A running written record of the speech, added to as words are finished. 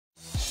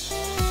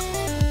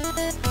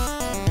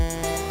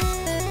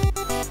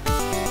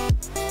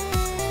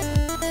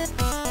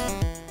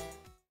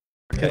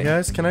Hey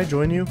guys, can I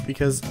join you?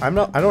 Because I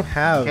don't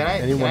have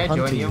anyone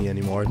hunting me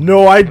anymore.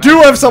 No, I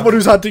do have someone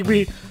who's hunting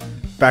me.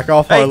 Back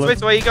off, Harlan. Hey,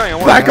 where are you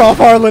going? Back off,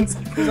 Harlan.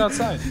 Who's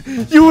outside?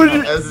 You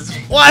would.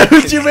 Why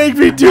would you make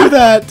me do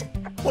that?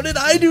 What did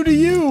I do to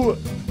you?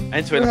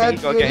 Enter it. I think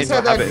you gotta get into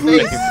a habit of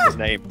checking his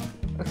name.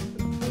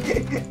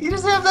 You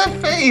just have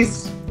that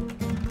face.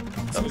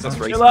 That's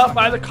Chill out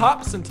by the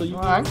cops until you.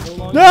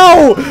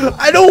 No,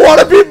 I don't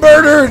want to be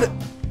murdered.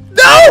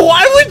 No,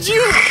 why would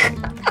you?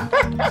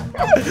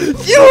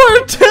 You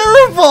are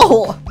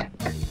terrible.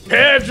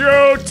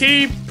 Pedro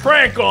T.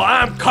 Prankle,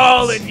 I'm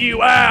calling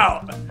you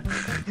out.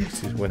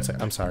 One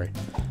second. I'm sorry.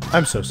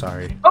 I'm so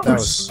sorry. Oh, that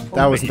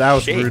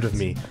was rude of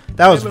me.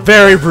 That was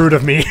very rude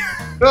of me.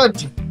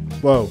 Good.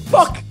 Whoa.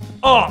 Fuck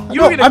off.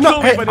 You're gonna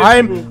kill me, but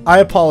I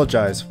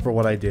apologize for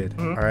what I did.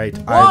 All right.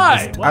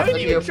 Why? Why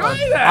did you try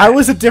that? I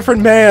was a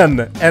different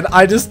man, and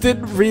I just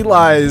didn't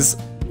realize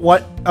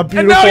what a beautiful.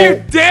 And now you're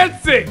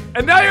dancing,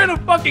 and now you're in a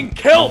fucking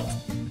kilt.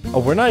 Oh,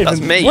 we're not even.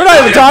 That's me. We're not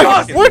even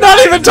talking. We're not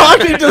even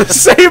talking to the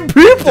same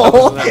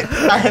people.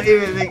 I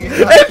didn't even think it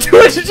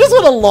And you just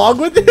went along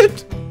with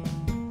it.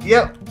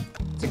 Yep.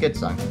 It's a good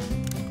song.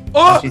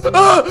 Oh,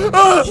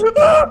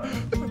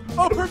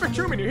 perfect,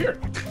 Truman, you're here.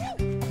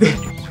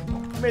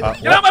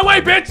 Get out of my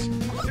way, bitch!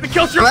 You're gonna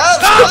kill Truman.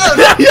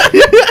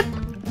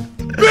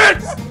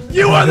 Bitch!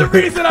 You are the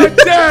reason I'm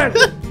dead!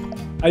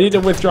 I need to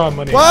withdraw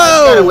money.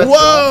 Whoa!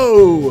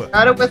 Whoa!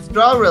 Gotta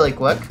withdraw really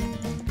quick.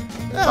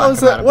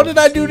 What did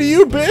I do to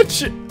you,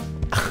 bitch?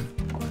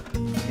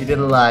 You did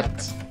a lot.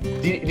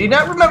 Do you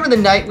not remember the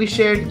night we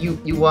shared?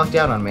 You walked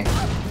out on me.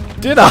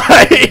 Did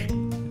I?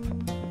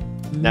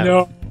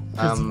 No.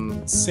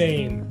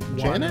 Insane.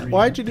 Janet,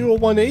 why'd you do a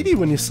 180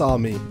 when you saw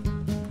me?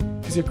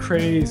 Because you're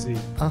crazy.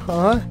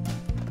 Uh-huh.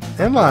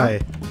 Am I?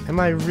 Am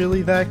I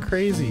really that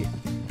crazy?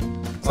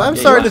 So I'm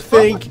starting to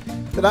think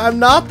that I'm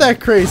not that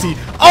crazy.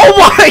 Oh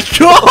my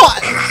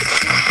god!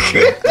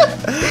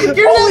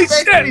 Holy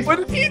shit! What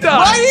did he die?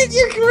 Why did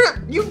you?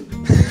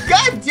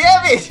 God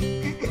damn it!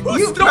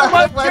 Who stole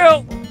my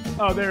kill?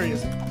 Oh, there he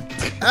is.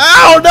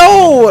 Ow,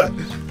 no!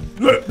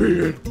 Let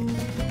me in.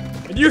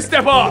 And you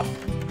step off.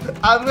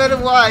 I'm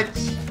gonna watch.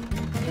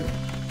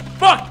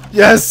 Fuck!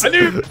 Yes! I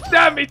knew you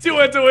stabbed me too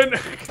into it.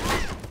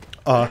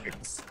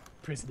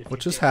 What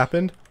just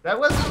happened? That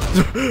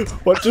wasn't.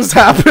 What just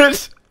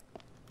happened?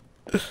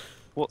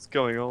 What's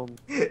going on?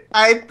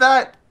 I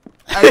thought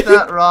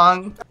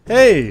wrong.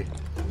 Hey,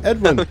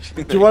 Edwin,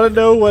 do you want to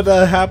know what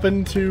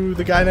happened to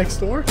the guy next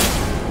door?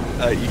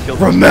 You killed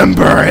him.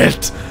 Remember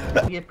it!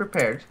 Get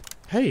prepared.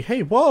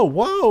 Hey, whoa!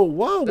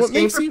 What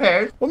makes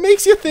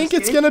you think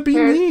it's gonna be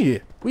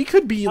me? We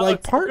could be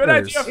like partners. Good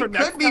idea for We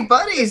could be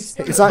buddies.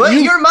 It's not but you.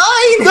 You're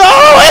mine.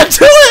 No,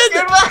 into it!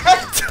 You're mine.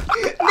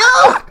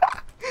 No.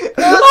 Oh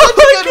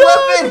That's a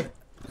good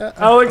weapon.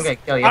 Alex, I'm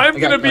gonna I'm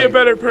gonna be a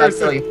better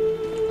person.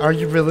 Are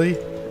you really?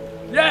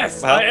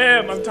 Yes, I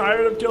am. I'm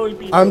tired of killing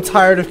people. I'm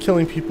tired of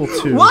killing people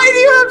too. Why do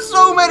you have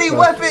so many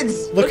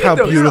weapons? Look how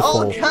those.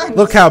 beautiful.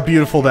 Look how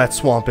beautiful that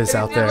swamp is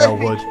out there, They're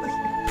Elwood.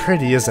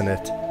 Pretty, isn't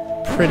it?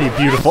 Pretty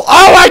beautiful.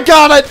 Oh, I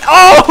got it!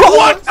 Oh!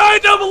 What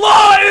kind of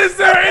law is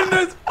there in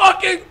this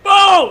fucking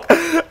boat?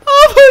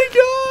 Oh my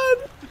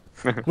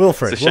god!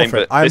 Wilfred, It's a shame,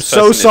 but I'm this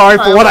so person is- sorry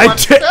for what I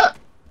want did. to-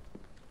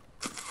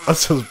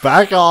 Let's just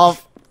back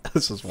off.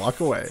 Let's just walk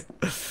away.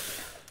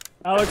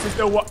 Alex is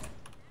no what?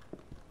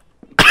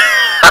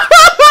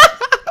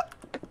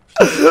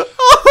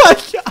 Oh my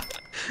god!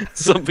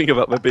 Something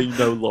about there being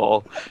no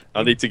law.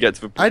 I need to get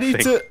to the I need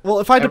thing. to. Well,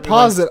 if I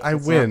deposit, I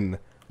win.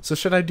 So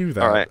should I do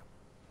that? Alright.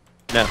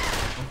 No.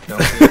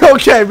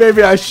 Okay,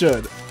 maybe I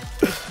should.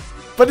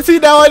 But see,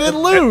 now I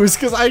didn't lose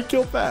because I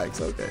killed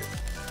Max. Okay.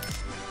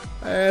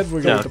 And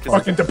we're gonna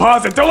Fucking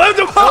deposit! Don't let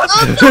him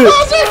deposit!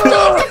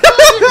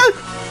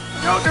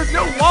 No, there's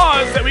no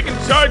laws that we can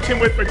charge him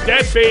with for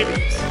dead babies.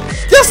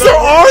 Yes, there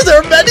are. There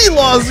are many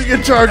laws you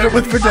can charge him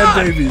with for dead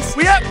babies.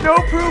 We have no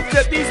proof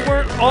that these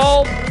weren't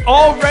all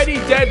already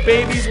dead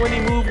babies when he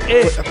moved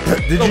in.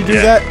 Did you do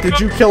that? Did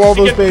you kill all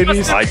those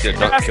babies? I did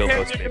not kill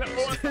those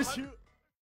babies. Did you-